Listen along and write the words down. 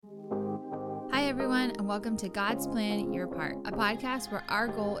everyone, and welcome to God's Plan, Your Part, a podcast where our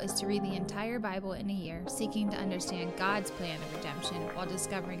goal is to read the entire Bible in a year, seeking to understand God's plan of redemption while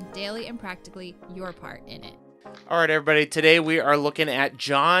discovering daily and practically your part in it. All right, everybody, today we are looking at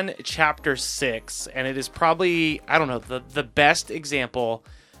John chapter 6, and it is probably, the best example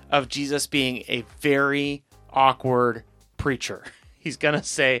of Jesus being a very awkward preacher. He's going to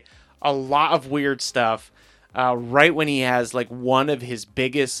say a lot of weird stuff right when he has like one of his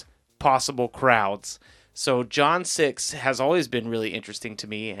biggest possible crowds. So John 6 has always been really interesting to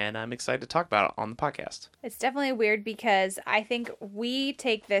me, and I'm excited to talk about it on the podcast. It's definitely weird because I think we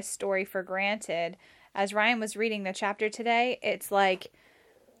take this story for granted. As Ryan was reading the chapter today, it's like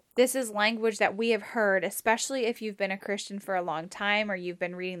this is language that we have heard, especially if you've been a Christian for a long time or you've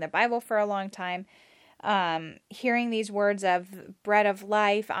been reading the Bible for a long time. Hearing these words of bread of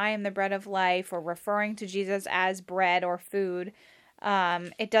life, I am the bread of life, or referring to Jesus as bread or food.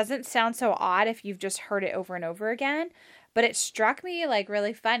 It doesn't sound so odd if you've just heard it over and over again, but it struck me like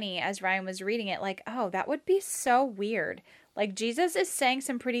really funny as Ryan was reading it, like, oh, that would be so weird. Like Jesus is saying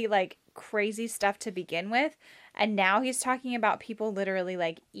some pretty like crazy stuff to begin with, and now he's talking about people literally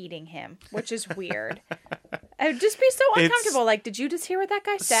like eating him, which is weird. It would just be so uncomfortable. Like, did you just hear what that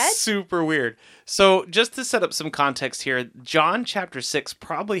guy said? Super weird. So just to set up some context here, John chapter 6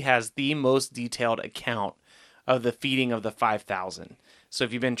 probably has the most detailed account of the feeding of the 5,000. So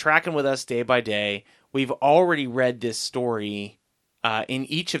if you've been tracking with us day by day, we've already read this story in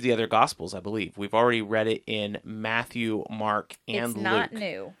each of the other Gospels, I believe. We've already read it in Matthew, Mark, and Luke. It's not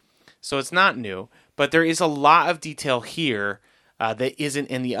new. So it's not new, but there is a lot of detail here that isn't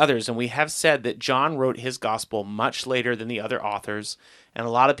in the others. And we have said that John wrote his Gospel much later than the other authors. And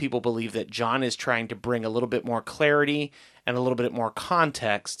a lot of people believe that John is trying to bring a little bit more clarity and a little bit more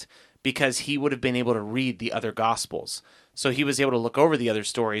context because he would have been able to read the other Gospels. So he was able to look over the other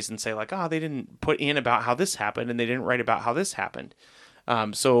stories and say like, oh, they didn't put in about how this happened and they didn't write about how this happened.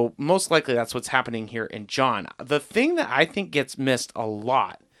 So most likely that's what's happening here in John. The thing that I think gets missed a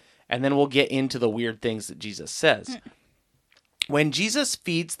lot, and then we'll get into the weird things that Jesus says. When Jesus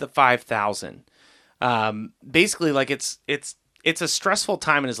feeds the 5,000, basically like it's a stressful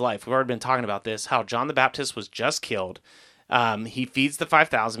time in his life. We've already been talking about this, how John the Baptist was just killed. He feeds the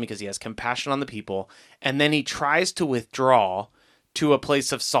 5,000 because he has compassion on the people, and then he tries to withdraw to a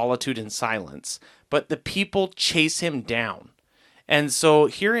place of solitude and silence, but the people chase him down. And so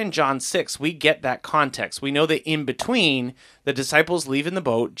here in John 6, we get that context. We know that in between, the disciples leave in the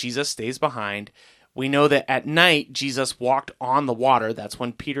boat, Jesus stays behind. We know that at night, Jesus walked on the water. That's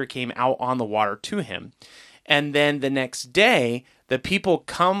when Peter came out on the water to him. And then the next day, the people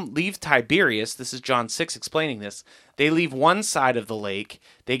leave Tiberias. This is John 6 explaining this. They leave one side of the lake.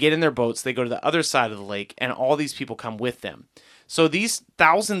 They get in their boats. They go to the other side of the lake, and all these people come with them. So these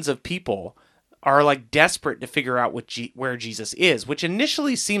thousands of people are like desperate to figure out where Jesus is, which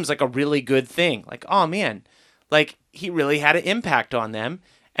initially seems like a really good thing. Like, oh man, like he really had an impact on them,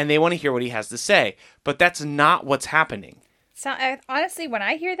 and they want to hear what he has to say. But that's not what's happening. So honestly, when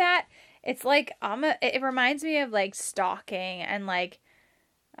I hear that, it's like it reminds me of like stalking and like,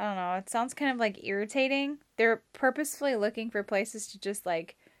 I don't know, it sounds kind of like irritating. They're purposefully looking for places to just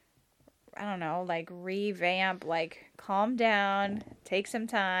like, I don't know, like revamp, like calm down, take some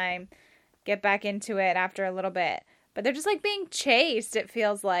time, get back into it after a little bit. But they're just like being chased, it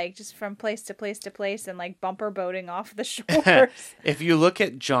feels like, just from place to place to place and like bumper boating off the shores. If you look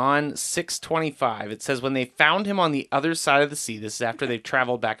at John 6:25, it says, when they found him on the other side of the sea, this is after they've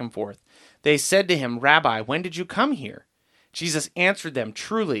traveled back and forth, they said to him, Rabbi, when did you come here? Jesus answered them,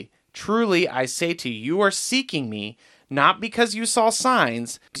 truly, truly, I say to you, you are seeking me, not because you saw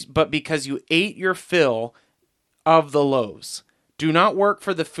signs, but because you ate your fill of the loaves. Do not work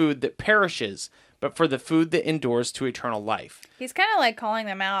for the food that perishes, but for the food that endures to eternal life. He's kind of like calling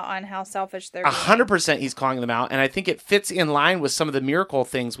them out on how selfish they're being. 100% he's calling them out, and I think it fits in line with some of the miracle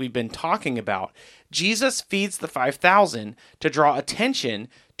things we've been talking about. Jesus feeds the 5,000 to draw attention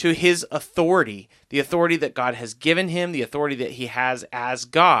to his authority, the authority that God has given him, the authority that he has as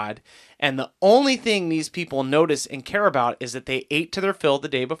God. And the only thing these people notice and care about is that they ate to their fill the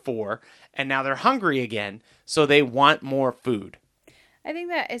day before, and now they're hungry again, so they want more food. I think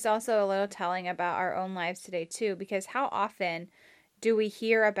that is also a little telling about our own lives today, too, because how often do we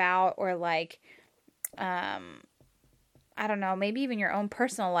hear about or like, I don't know, maybe even your own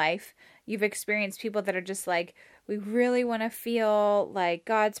personal life, you've experienced people that are just like, we really want to feel like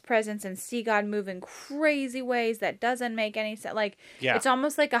God's presence and see God move in crazy ways that doesn't make any sense. Like, It's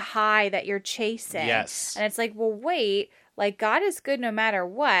almost like a high that you're chasing. Yes. And it's like, well, wait, like God is good no matter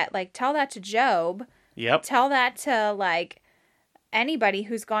what. Like, tell that to Job. Yep. Tell that to like, anybody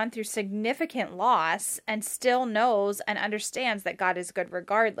who's gone through significant loss and still knows and understands that God is good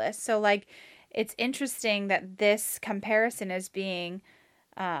regardless. So like, it's interesting that this comparison is being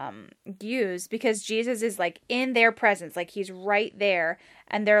used because Jesus is like in their presence, like he's right there,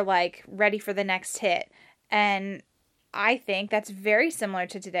 and they're like ready for the next hit. And I think that's very similar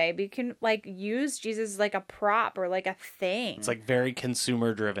to today. We can like use Jesus like a prop or like a thing. It's like very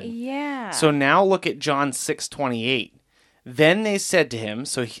consumer driven. Yeah. So now look at John 6:28. Then they said to him,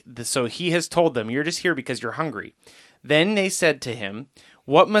 so he has told them, you're just here because you're hungry. Then they said to him,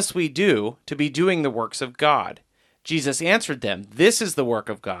 what must we do to be doing the works of God? Jesus answered them, this is the work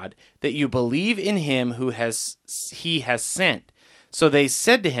of God, that you believe in him who he has sent. So they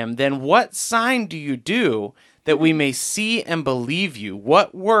said to him, then what sign do you do that we may see and believe you?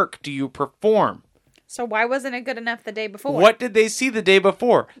 What work do you perform? So why wasn't it good enough the day before? What did they see the day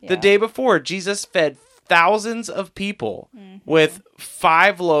before? Yeah. The day before, Jesus fed thousands of people with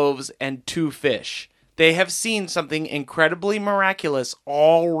 5 loaves and 2 fish. They have seen something incredibly miraculous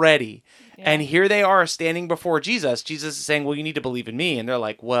already. Yeah. And here they are standing before Jesus. Jesus is saying, well, you need to believe in me. And they're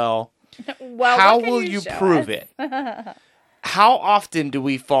like, well how will you prove it? How often do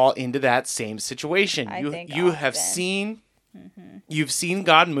we fall into that same situation? You have seen, you've seen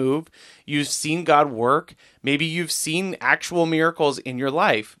God move. You've seen God work. Maybe you've seen actual miracles in your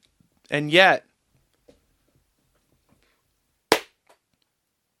life. And yet,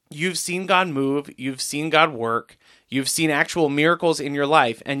 you've seen God move. You've seen God work. You've seen actual miracles in your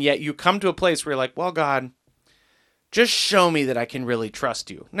life. And yet you come to a place where you're like, well, God, just show me that I can really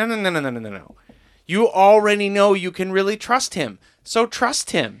trust you. No. You already know you can really trust him. So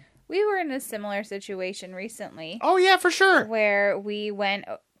trust him. We were in a similar situation recently. Oh, yeah, for sure. Where we went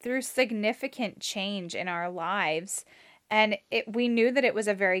through significant change in our lives. And we knew that it was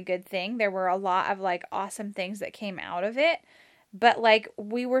a very good thing. There were a lot of like awesome things that came out of it. But like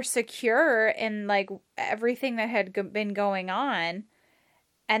we were secure in like everything that had been going on.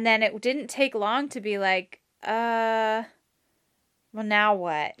 And then it didn't take long to be like, well, now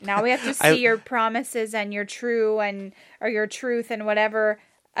what? Now we have to see your promises and your your truth and whatever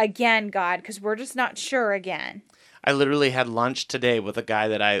again, God, because we're just not sure again. I literally had lunch today with a guy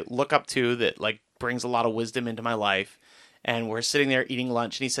that I look up to that like brings a lot of wisdom into my life. And we're sitting there eating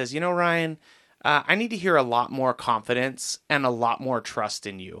lunch and he says, Ryan, I need to hear a lot more confidence and a lot more trust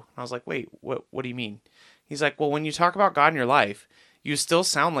in you. I was like, wait, what do you mean? He's like, well, when you talk about God in your life, you still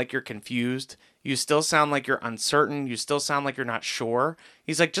sound like you're confused. You still sound like you're uncertain. You still sound like you're not sure.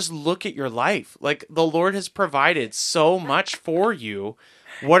 He's like, just look at your life. Like the Lord has provided so much for you.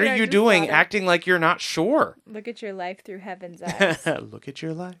 What are you doing acting like you're not sure? Look at your life through heaven's eyes. Look at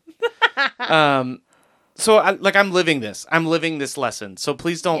your life. So I'm living this. I'm living this lesson. So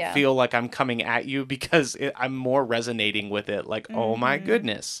please don't feel like I'm coming at you because I'm more resonating with it. Like, oh my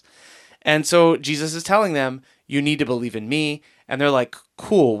goodness. And so Jesus is telling them, you need to believe in me. And they're like,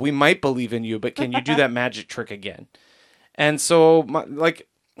 cool, we might believe in you, but can you do that magic trick again? And so,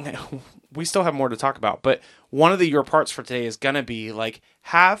 we still have more to talk about. But one of your parts for today is going to be, like,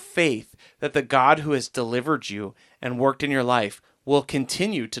 have faith that the God who has delivered you and worked in your life will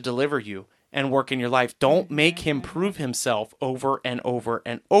continue to deliver you and work in your life. Don't make him prove himself over and over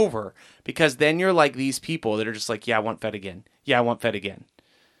and over, because then you're like these people that are just like, yeah, I want fed again. Yeah, I want fed again.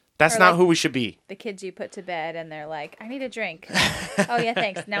 That's not who we should be. The kids you put to bed and they're like, I need a drink. Oh, yeah,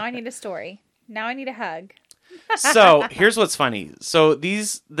 thanks. Now I need a story. Now I need a hug. So here's what's funny. So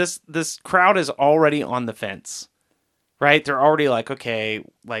this crowd is already on the fence, right? They're already like, okay,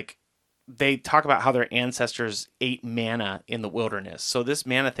 like they talk about how their ancestors ate manna in the wilderness. So this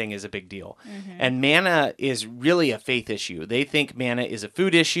manna thing is a big deal. Mm-hmm. And manna is really a faith issue. They think manna is a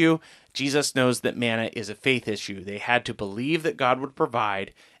food issue. Jesus knows that manna is a faith issue. They had to believe that God would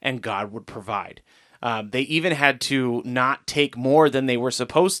provide, and God would provide. They even had to not take more than they were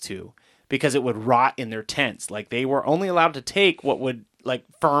supposed to, because it would rot in their tents. Like they were only allowed to take what would like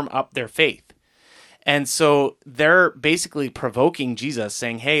firm up their faith. And so they're basically provoking Jesus,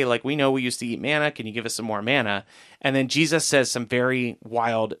 saying, hey, like we know we used to eat manna. Can you give us some more manna? And then Jesus says some very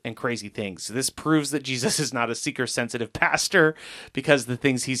wild and crazy things. So this proves that Jesus is not a seeker-sensitive pastor, because the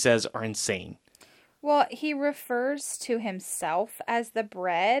things he says are insane. Well, he refers to himself as the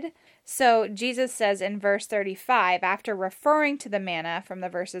bread. So Jesus says in verse 35, after referring to the manna from the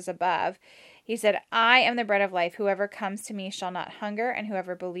verses above, he said, I am the bread of life. Whoever comes to me shall not hunger, and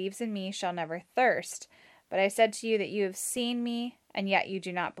whoever believes in me shall never thirst. But I said to you that you have seen me, and yet you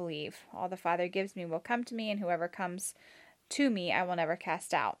do not believe. All the Father gives me will come to me, and whoever comes to me I will never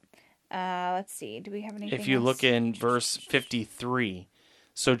cast out. Let's see. Do we have anything If you else? look in verse 53,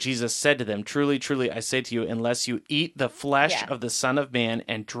 So Jesus said to them, "Truly, truly, I say to you, unless you eat the flesh of the Son of Man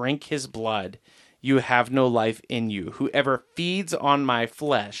and drink his blood, you have no life in you. Whoever feeds on my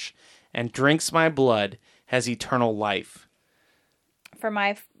flesh and drinks my blood has eternal life." For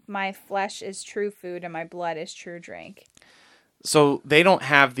my flesh is true food and my blood is true drink. So they don't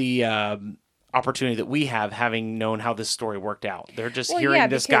have the opportunity that we have, having known how this story worked out. They're just hearing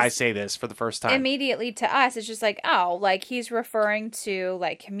this guy say this for the first time. Immediately to us, it's just like, oh, like he's referring to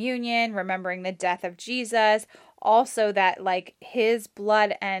like communion, remembering the death of Jesus. Also that like his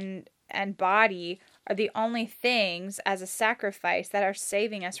blood and body are the only things as a sacrifice that are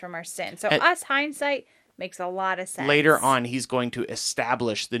saving us from our sins. So us, hindsight, makes a lot of sense. Later on, he's going to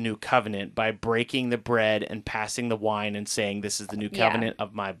establish the new covenant by breaking the bread and passing the wine and saying, "This is the new covenant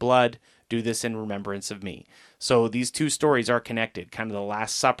of my blood. Do this in remembrance of me." So these two stories are connected, kind of the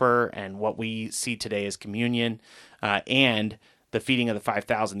Last Supper and what we see today as communion, and the feeding of the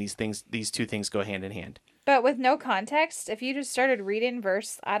 5,000. These two things go hand in hand. But with no context, if you just started reading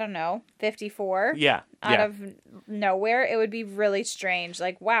verse, 54, out of nowhere, it would be really strange.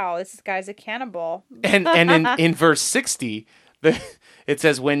 Like, wow, this guy's a cannibal. And in verse 60, it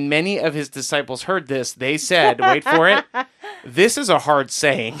says, when many of his disciples heard this, they said, wait for it, "This is a hard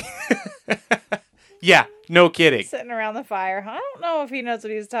saying." Yeah, no kidding. Sitting around the fire. I don't know if he knows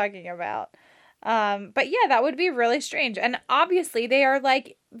what he's talking about. But yeah, that would be really strange. And obviously they're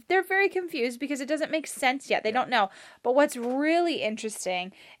very confused because it doesn't make sense yet. They don't know. But what's really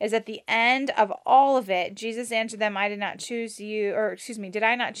interesting is at the end of all of it, Jesus answered them, "I did not choose you," did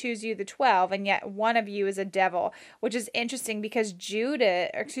I not choose you, the 12, and yet one of you is a devil, which is interesting because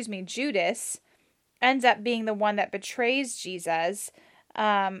Judas ends up being the one that betrays Jesus.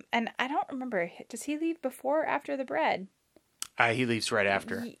 And I don't remember, does he leave before or after the bread? He leaves right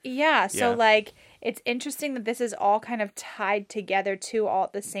after. Yeah. So it's interesting that this is all kind of tied together too, all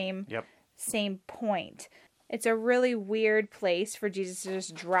at the same point. It's a really weird place for Jesus to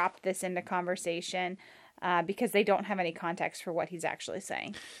just drop this into conversation because they don't have any context for what he's actually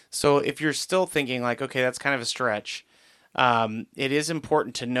saying. So if you're still thinking like, okay, that's kind of a stretch, it is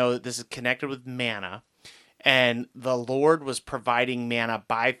important to know that this is connected with manna, and the Lord was providing manna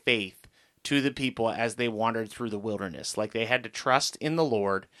by faith to the people as they wandered through the wilderness. Like they had to trust in the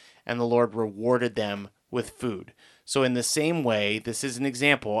Lord, and the Lord rewarded them with food. So in the same way, this is an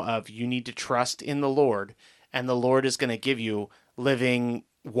example of you need to trust in the Lord, and the Lord is going to give you living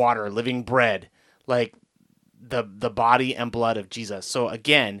water, living bread, like the body and blood of Jesus. So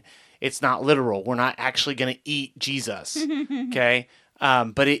again, it's not literal. We're not actually going to eat Jesus, okay?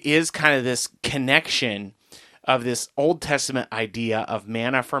 But it is kind of this connection of this Old Testament idea of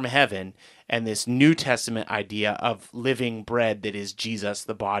manna from heaven and this New Testament idea of living bread that is Jesus,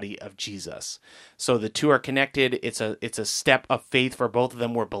 the body of Jesus. So the two are connected. It's a step of faith for both of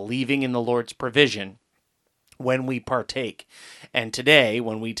them. We're believing in the Lord's provision when we partake. And today,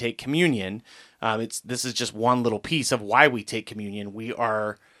 when we take communion, this is just one little piece of why we take communion. We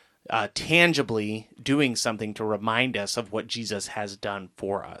are tangibly doing something to remind us of what Jesus has done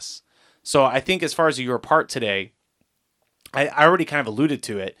for us. So I think as far as your part today, I already kind of alluded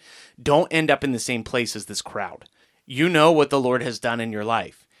to it. Don't end up in the same place as this crowd. You know what the Lord has done in your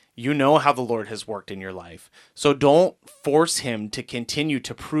life. You know how the Lord has worked in your life. So don't force him to continue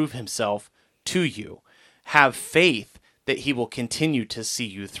to prove himself to you. Have faith that he will continue to see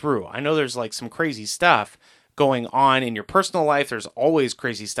you through. I know there's like some crazy stuff going on in your personal life. There's always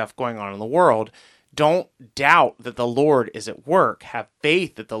crazy stuff going on in the world. Don't doubt that the Lord is at work. Have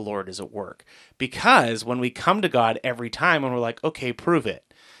faith that the Lord is at work. Because when we come to God every time and we're like, okay, prove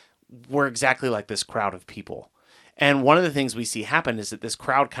it, we're exactly like this crowd of people. And one of the things we see happen is that this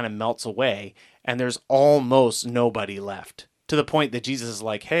crowd kind of melts away and there's almost nobody left. To the point that Jesus is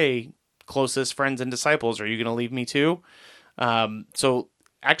like, hey, closest friends and disciples, are you going to leave me too? So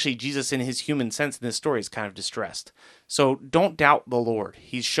actually, Jesus in his human sense in this story is kind of distressed. So don't doubt the Lord.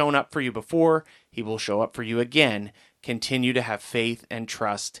 He's shown up for you before. He will show up for you again. Continue to have faith and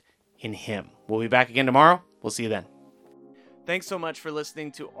trust in him. We'll be back again tomorrow. We'll see you then. Thanks so much for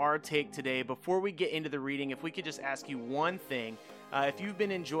listening to our take today. Before we get into the reading, if we could just ask you one thing. If you've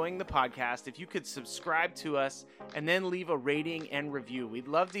been enjoying the podcast, if you could subscribe to us and then leave a rating and review. We'd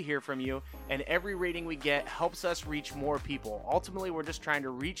love to hear from you, and every rating we get helps us reach more people. Ultimately, we're just trying to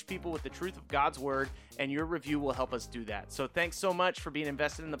reach people with the truth of God's word, and your review will help us do that. So thanks so much for being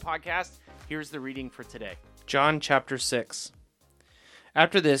invested in the podcast. Here's the reading for today. John chapter 6.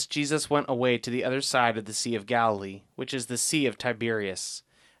 After this, Jesus went away to the other side of the Sea of Galilee, which is the Sea of Tiberias,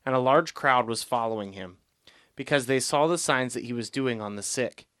 and a large crowd was following him, because they saw the signs that he was doing on the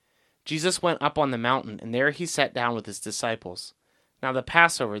sick. Jesus went up on the mountain, and there he sat down with his disciples. Now the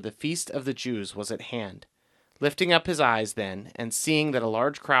Passover, the feast of the Jews, was at hand. Lifting up his eyes then, and seeing that a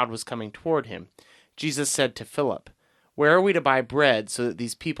large crowd was coming toward him, Jesus said to Philip, "Where are we to buy bread so that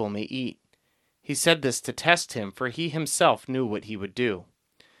these people may eat?" He said this to test him, for he himself knew what he would do.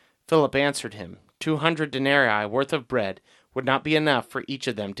 Philip answered him, 200 denarii worth of bread would not be enough for each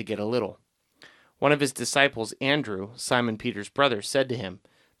of them to get a little. One of his disciples, Andrew, Simon Peter's brother, said to him,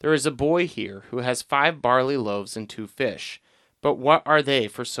 "There is a boy here who has 5 barley loaves and 2 fish, but what are they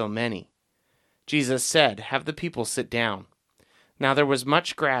for so many?" Jesus said, "Have the people sit down." Now there was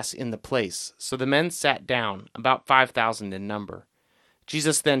much grass in the place, so the men sat down, about 5,000 in number.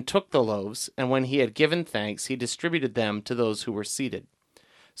 Jesus then took the loaves, and when he had given thanks, he distributed them to those who were seated.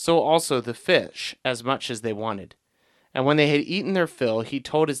 So also the fish, as much as they wanted. And when they had eaten their fill, he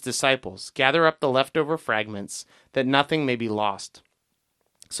told his disciples, "Gather up the leftover fragments, that nothing may be lost."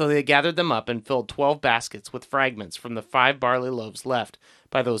 So they gathered them up and filled 12 baskets with fragments from the 5 barley loaves left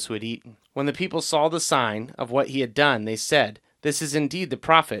by those who had eaten. When the people saw the sign of what he had done, they said, "This is indeed the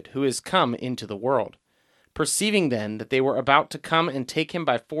prophet who is come into the world." Perceiving then that they were about to come and take him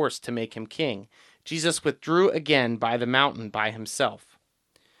by force to make him king, Jesus withdrew again by the mountain by himself.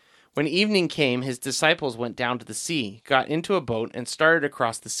 When evening came, his disciples went down to the sea, got into a boat, and started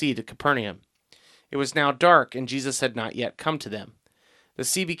across the sea to Capernaum. It was now dark, and Jesus had not yet come to them. The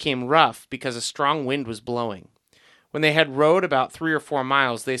sea became rough because a strong wind was blowing. When they had rowed about 3 or 4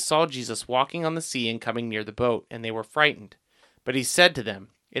 miles, they saw Jesus walking on the sea and coming near the boat, and they were frightened. But he said to them,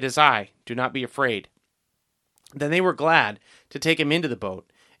 "It is I, do not be afraid." Then they were glad to take him into the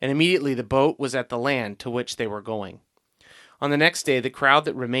boat, and immediately the boat was at the land to which they were going. On the next day, the crowd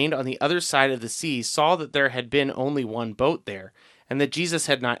that remained on the other side of the sea saw that there had been only one boat there, and that Jesus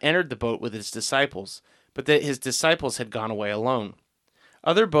had not entered the boat with his disciples, but that his disciples had gone away alone.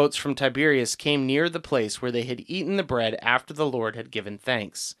 Other boats from Tiberias came near the place where they had eaten the bread after the Lord had given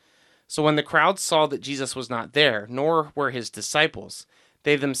thanks. So when the crowd saw that Jesus was not there, nor were his disciples,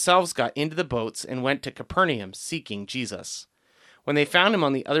 they themselves got into the boats and went to Capernaum, seeking Jesus. When they found him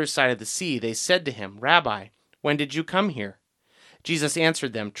on the other side of the sea, they said to him, "Rabbi, when did you come here?" Jesus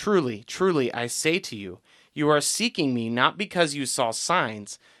answered them, "Truly, truly, I say to you, you are seeking me not because you saw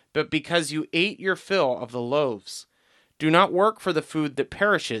signs, but because you ate your fill of the loaves. Do not work for the food that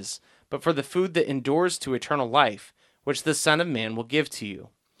perishes, but for the food that endures to eternal life, which the Son of Man will give to you.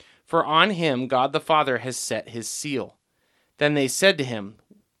 For on him God the Father has set his seal." Then they said to him,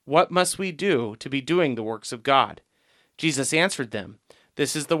 "What must we do to be doing the works of God?" Jesus answered them,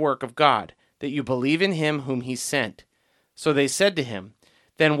 "This is the work of God, that you believe in him whom he sent." So they said to him,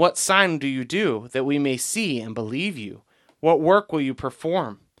 "Then what sign do you do, that we may see and believe you? What work will you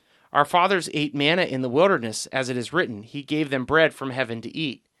perform? Our fathers ate manna in the wilderness, as it is written, he gave them bread from heaven to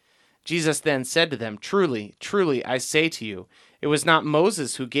eat." Jesus then said to them, "Truly, truly, I say to you, it was not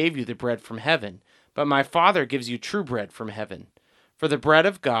Moses who gave you the bread from heaven, but my Father gives you true bread from heaven. For the bread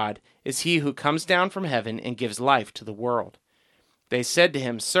of God is he who comes down from heaven and gives life to the world." They said to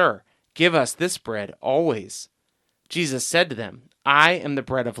him, "Sir, give us this bread always." Jesus said to them, "I am the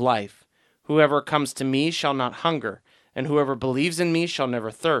bread of life. Whoever comes to me shall not hunger, and whoever believes in me shall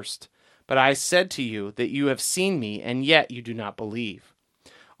never thirst. But I said to you that you have seen me, and yet you do not believe.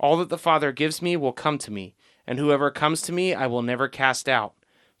 All that the Father gives me will come to me, and whoever comes to me I will never cast out.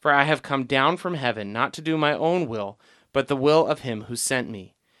 For I have come down from heaven not to do my own will, but the will of him who sent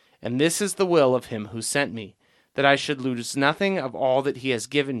me. And this is the will of him who sent me, that I should lose nothing of all that he has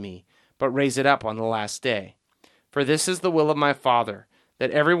given me, but raise it up on the last day. For this is the will of my Father,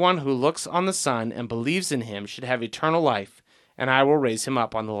 that everyone who looks on the Son and believes in him should have eternal life, and I will raise him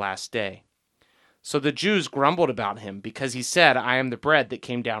up on the last day." So the Jews grumbled about him, because he said, "I am the bread that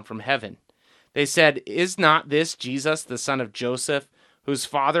came down from heaven." They said, "Is not this Jesus, the son of Joseph, whose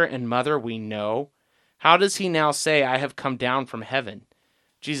father and mother we know? How does he now say, 'I have come down from heaven'?"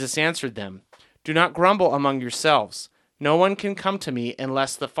 Jesus answered them, "Do not grumble among yourselves. No one can come to me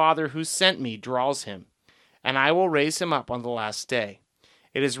unless the Father who sent me draws him, and I will raise him up on the last day.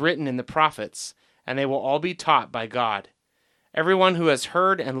 It is written in the prophets, and they will all be taught by God. Everyone who has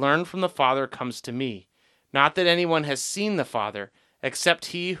heard and learned from the Father comes to me. Not that anyone has seen the Father, except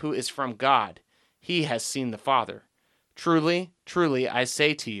he who is from God. He has seen the Father. Truly, truly, I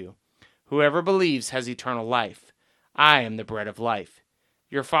say to you, whoever believes has eternal life. I am the bread of life.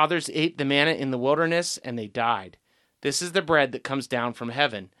 Your fathers ate the manna in the wilderness, and they died. This is the bread that comes down from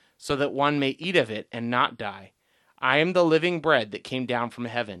heaven, so that one may eat of it and not die. I am the living bread that came down from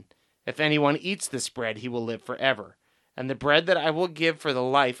heaven. If anyone eats this bread, he will live forever. And the bread that I will give for the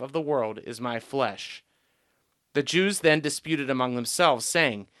life of the world is my flesh." The Jews then disputed among themselves,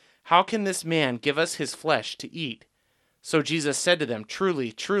 saying, "How can this man give us his flesh to eat?" So Jesus said to them,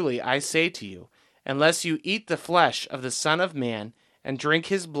 Truly, truly, I say to you, unless you eat the flesh of the Son of Man and drink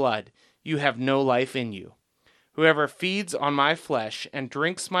his blood, you have no life in you. Whoever feeds on my flesh and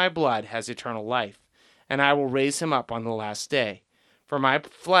drinks my blood has eternal life, and I will raise him up on the last day. For my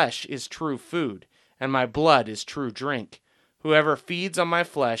flesh is true food, and my blood is true drink. Whoever feeds on my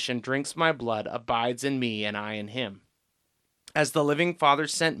flesh and drinks my blood abides in me, and I in him. As the living Father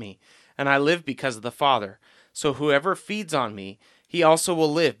sent me, and I live because of the Father, so whoever feeds on me, he also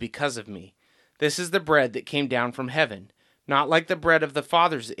will live because of me. This is the bread that came down from heaven, not like the bread of the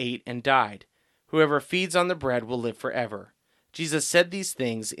fathers ate and died. Whoever feeds on the bread will live forever. Jesus said these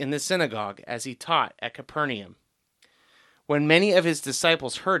things in the synagogue as he taught at Capernaum. When many of his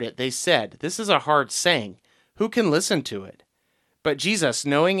disciples heard it, they said, This is a hard saying. Who can listen to it? But Jesus,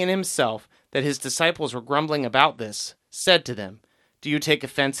 knowing in himself that his disciples were grumbling about this, said to them, Do you take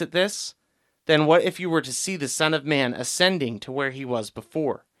offense at this? Then what if you were to see the Son of Man ascending to where he was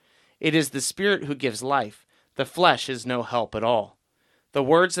before? It is the Spirit who gives life. The flesh is no help at all. The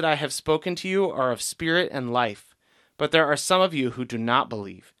words that I have spoken to you are of spirit and life. But there are some of you who do not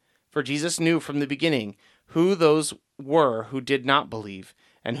believe. For Jesus knew from the beginning who those were who did not believe,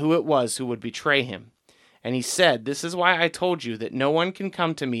 and who it was who would betray him. And he said, This is why I told you that no one can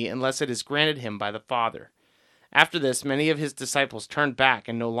come to me unless it is granted him by the Father. After this, many of his disciples turned back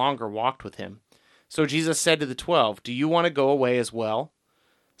and no longer walked with him. So Jesus said to the 12, Do you want to go away as well?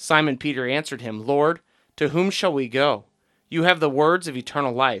 Simon Peter answered him, Lord, to whom shall we go? You have the words of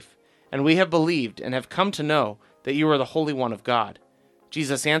eternal life, and we have believed and have come to know that you are the Holy One of God.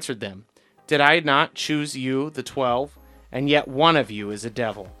 Jesus answered them, Did I not choose you, the 12, and yet one of you is a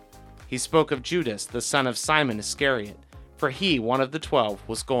devil? He spoke of Judas, the son of Simon Iscariot, for he, one of the 12,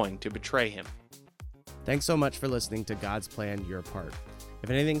 was going to betray him. Thanks so much for listening to God's Plan, Your Part. If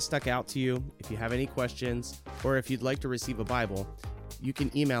anything stuck out to you, if you have any questions, or if you'd like to receive a Bible, you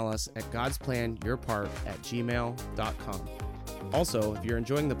can email us at godsplanyourpart@gmail.com. Also, if you're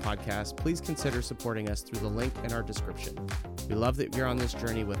enjoying the podcast, please consider supporting us through the link in our description. We love that you're on this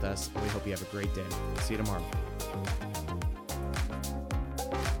journey with us, and we hope you have a great day. See you tomorrow.